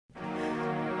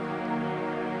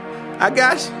I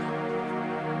got you.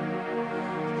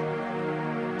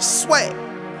 Swag.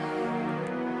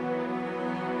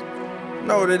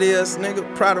 Know what it is, nigga.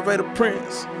 Prada Vey the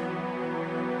Prince.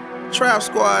 Trap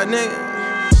Squad, nigga.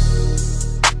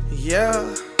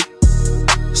 Yeah.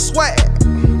 Swag.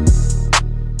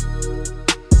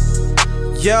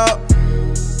 Yup.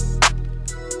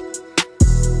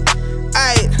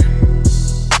 Ayy.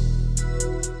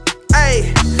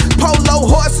 Polo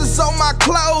horses on my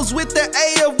clothes with the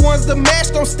AF1s to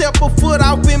match. Don't step a foot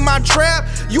off in my trap.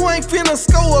 You ain't finna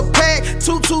score a pack.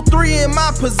 223 in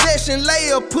my possession.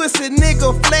 Lay a pussy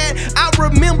nigga flat. I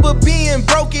remember being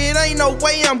broke. It ain't no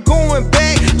way I'm going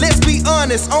back. Let's be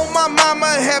honest. On my mama,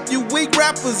 half you weak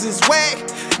rappers is whack.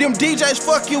 Them DJs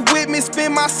fucking with me,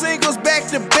 spin my singles back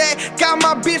to back. Got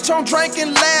my bitch on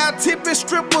drinking loud, tipping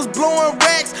strippers, blowing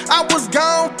racks. I was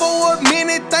gone for a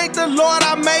minute, thank the Lord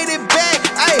I made it back.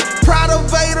 Ayy, Prada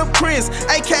Vey the Prince,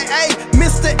 aka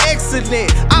Mr.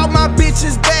 Excellent. All my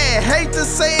bitches bad, hate to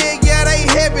say it, yeah, they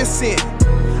heaven sent.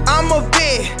 I'm a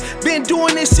vet, been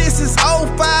doing this shit since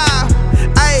 05.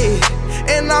 Ayy,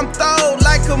 and I'm throwed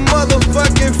like a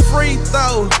motherfucking free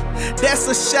throw. That's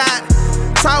a shot.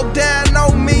 Talk down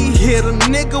on me, hit a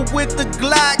nigga with the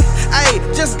Glock.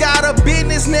 Ayy, just got a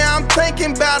business now, I'm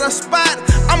thinking about a spot.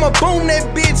 I'ma boom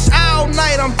that bitch all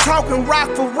night, I'm talking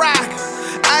rock for rock.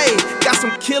 Ayy, got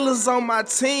some killers on my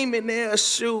team and they'll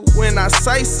shoot when I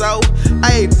say so.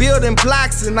 Ayy, building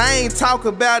blocks and I ain't talk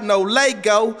about no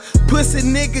Lego. Pussy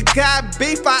nigga got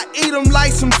beef, I eat them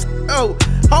like some. Oh,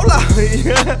 hold on.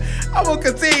 I'm gonna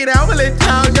continue that, I'm gonna let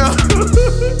y'all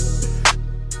go.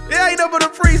 It ain't no but a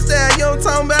freestyle, you know what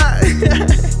I'm talking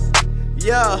about?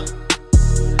 Yeah,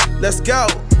 let's go.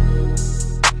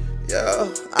 Yeah,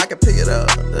 I can pick it up,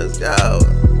 let's go.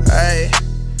 Hey,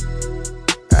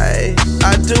 hey,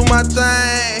 I do my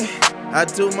thing, I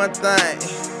do my thing.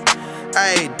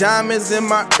 Hey, diamonds in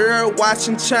my ear,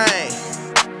 watching chain.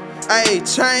 Hey,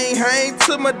 chain hang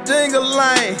to my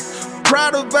ding-a-ling.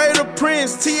 Prada Vey the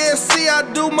Prince, TSC,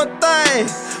 I do my thing.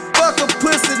 Fuck a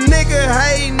pussy nigga,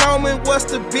 hating on me, what's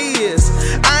the biz?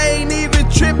 I ain't even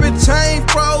tripping, chain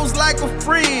froze like a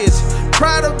fridge.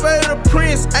 Prada Vey the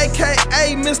Prince,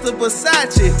 aka Mr.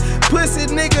 Versace. Pussy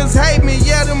niggas hate me,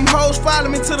 yeah, them hoes follow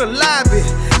me to the lobby.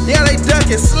 Yeah, they duck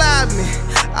and slide me.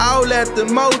 All at the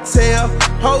motel,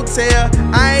 hotel.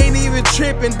 I ain't even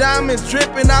tripping, diamonds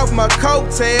dripping off my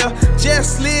coattail.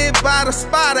 Just slid by the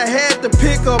spot, I had to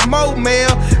pick up more mail.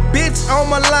 Bitch on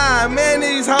my line, man,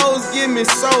 these hoes give me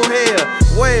so hell.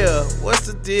 Well, what's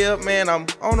the deal, man? I'm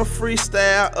on a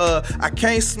freestyle. I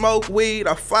can't smoke weed.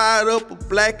 I fired up a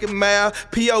black and mild.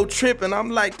 P.O. tripping. I'm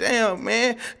like, damn,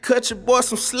 man, cut your boy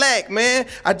some slack, man.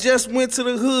 I just went to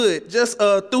the hood, just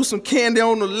threw some candy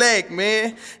on the leg,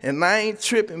 man. And I ain't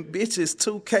tripping, bitch. It's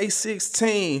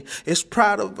 2K16. It's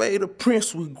Prada Vey the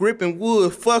Prince with gripping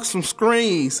wood. Fuck some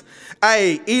screens.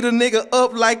 Ayy, eat a nigga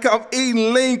up like I'm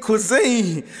eating lean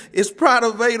cuisine. It's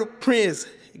Prada Vey the Prince.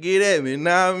 Get at me,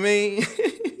 know what I mean?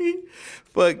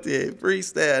 Fuck that,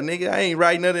 freestyle, nigga. I ain't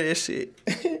writing none of that shit.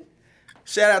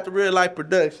 Shout out to Reallyfe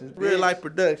Productions. Reallyfe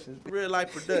Productions.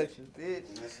 Reallyfe Productions, bitch.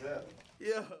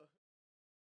 Yeah.